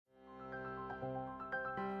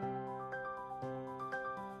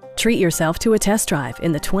Treat yourself to a test drive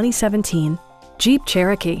in the 2017 Jeep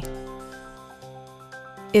Cherokee.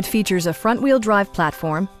 It features a front-wheel drive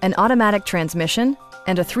platform, an automatic transmission,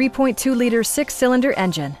 and a 3.2-liter six-cylinder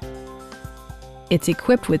engine. It's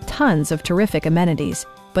equipped with tons of terrific amenities,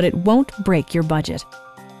 but it won't break your budget,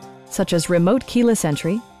 such as remote keyless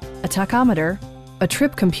entry, a tachometer, a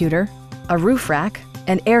trip computer, a roof rack,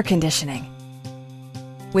 and air conditioning.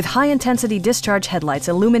 With high-intensity discharge headlights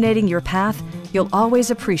illuminating your path, you'll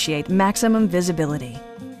always appreciate maximum visibility.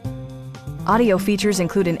 Audio features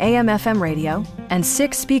include an AM/FM radio and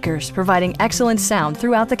 6 speakers providing excellent sound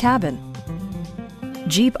throughout the cabin.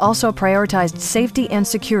 Jeep also prioritized safety and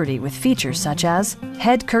security with features such as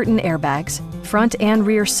head curtain airbags, front and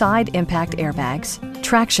rear side impact airbags,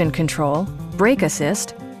 traction control, brake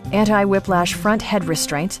assist, anti-whiplash front head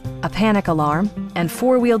restraints, a panic alarm, and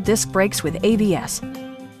 4-wheel disc brakes with ABS.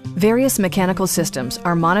 Various mechanical systems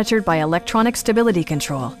are monitored by electronic stability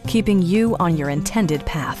control, keeping you on your intended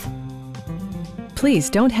path. Please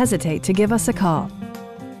don't hesitate to give us a call.